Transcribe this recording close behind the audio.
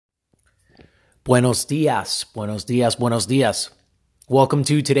Buenos dias, buenos dias, buenos dias. Welcome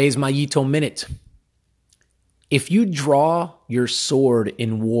to today's Mayito Minute. If you draw your sword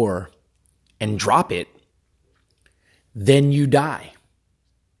in war and drop it, then you die.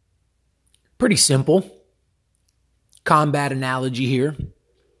 Pretty simple. Combat analogy here.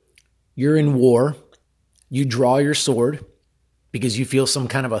 You're in war. You draw your sword because you feel some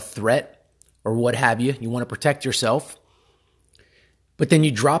kind of a threat or what have you. You want to protect yourself. But then you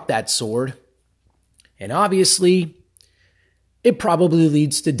drop that sword. And obviously, it probably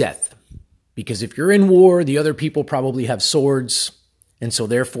leads to death. Because if you're in war, the other people probably have swords. And so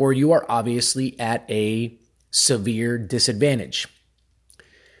therefore, you are obviously at a severe disadvantage.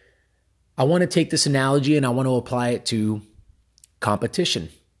 I want to take this analogy and I want to apply it to competition.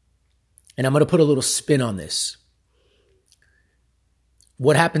 And I'm going to put a little spin on this.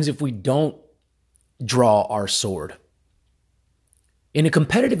 What happens if we don't draw our sword? In a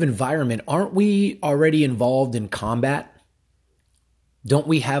competitive environment, aren't we already involved in combat? Don't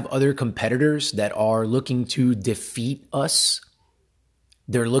we have other competitors that are looking to defeat us?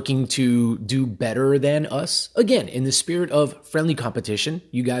 They're looking to do better than us. Again, in the spirit of friendly competition,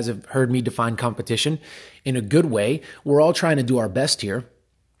 you guys have heard me define competition in a good way. We're all trying to do our best here.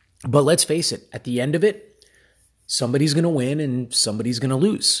 But let's face it, at the end of it, somebody's going to win and somebody's going to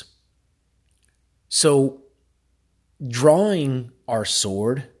lose. So drawing our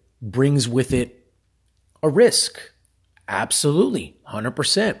sword brings with it a risk. Absolutely,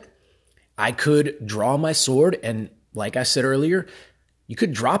 100%. I could draw my sword and, like I said earlier, you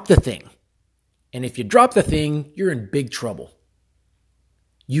could drop the thing. And if you drop the thing, you're in big trouble.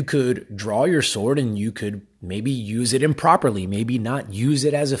 You could draw your sword and you could maybe use it improperly, maybe not use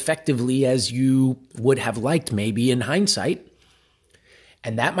it as effectively as you would have liked, maybe in hindsight.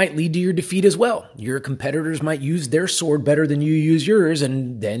 And that might lead to your defeat as well. Your competitors might use their sword better than you use yours,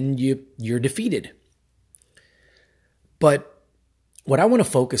 and then you're defeated. But what I want to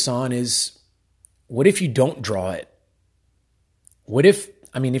focus on is, what if you don't draw it?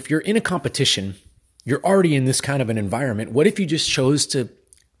 If you're in a competition, you're already in this kind of an environment. What if you just chose to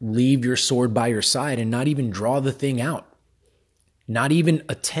leave your sword by your side and not even draw the thing out? Not even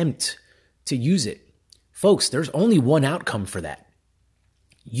attempt to use it? Folks, there's only one outcome for that.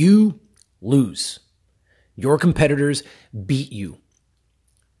 You lose. Your competitors beat you.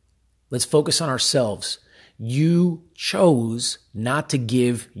 Let's focus on ourselves. You chose not to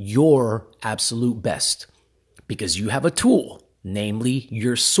give your absolute best because you have a tool, namely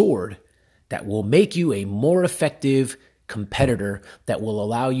your sword, that will make you a more effective competitor, that will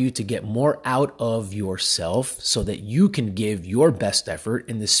allow you to get more out of yourself so that you can give your best effort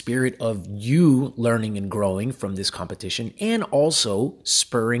in the spirit of you learning and growing from this competition, and also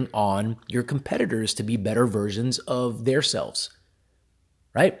spurring on your competitors to be better versions of themselves,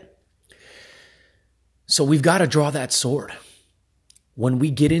 right? So we've got to draw that sword. When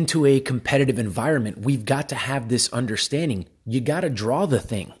we get into a competitive environment, we've got to have this understanding. You got to draw the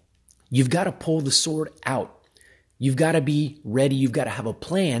thing. You've got to pull the sword out. You've got to be ready. You've got to have a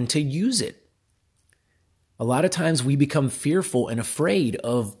plan to use it. A lot of times we become fearful and afraid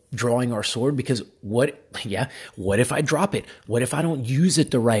of drawing our sword because what if I drop it? What if I don't use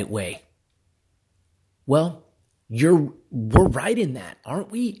it the right way? Well, we're right in that, aren't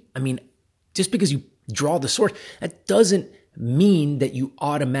we? Just because you draw the sword, that doesn't mean that you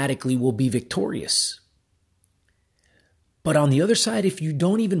automatically will be victorious. But on the other side, if you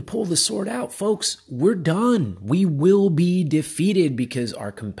don't even pull the sword out, folks, we're done. We will be defeated because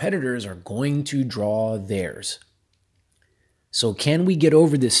our competitors are going to draw theirs. So can we get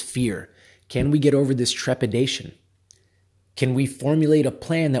over this fear? Can we get over this trepidation? Can we formulate a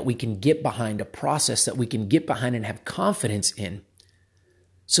plan that we can get behind, a process that we can get behind and have confidence in,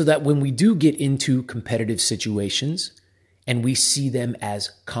 so that when we do get into competitive situations and we see them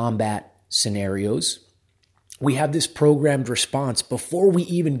as combat scenarios, we have this programmed response before we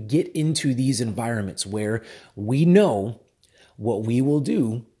even get into these environments where we know what we will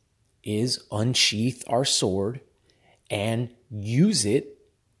do is unsheath our sword and use it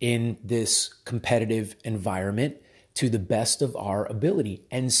in this competitive environment to the best of our ability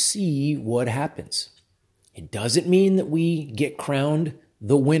and see what happens. It doesn't mean that we get crowned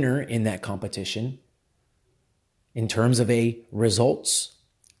the winner in that competition in terms of a results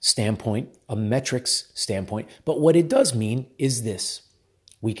standpoint, a metrics standpoint. But what it does mean is this.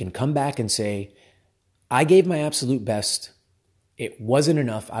 We can come back and say, I gave my absolute best. It wasn't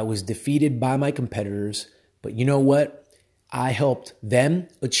enough. I was defeated by my competitors. But you know what? I helped them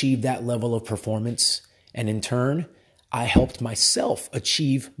achieve that level of performance. And in turn, I helped myself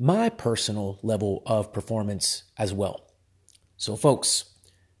achieve my personal level of performance as well. So folks,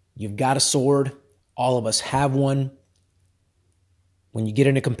 You've got a sword. All of us have one. When you get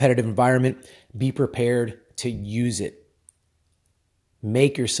in a competitive environment, be prepared to use it.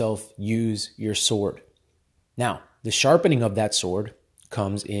 Make yourself use your sword. Now, the sharpening of that sword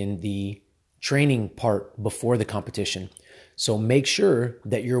comes in the training part before the competition. So make sure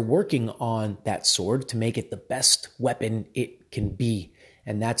that you're working on that sword to make it the best weapon it can be.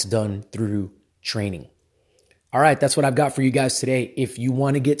 And that's done through training. All right, that's what I've got for you guys today. If you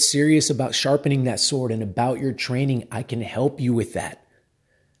want to get serious about sharpening that sword and about your training, I can help you with that.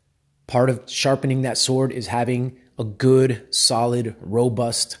 Part of sharpening that sword is having a good, solid,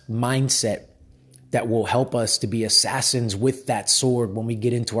 robust mindset that will help us to be assassins with that sword when we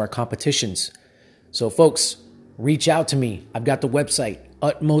get into our competitions. So folks, reach out to me. I've got the website,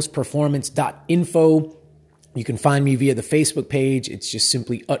 utmostperformance.info. You can find me via the Facebook page. It's just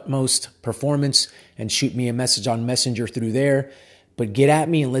simply Utmost Performance, and shoot me a message on Messenger through there. But get at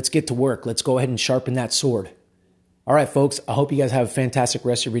me and let's get to work. Let's go ahead and sharpen that sword. All right, folks, I hope you guys have a fantastic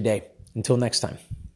rest of your day. Until next time.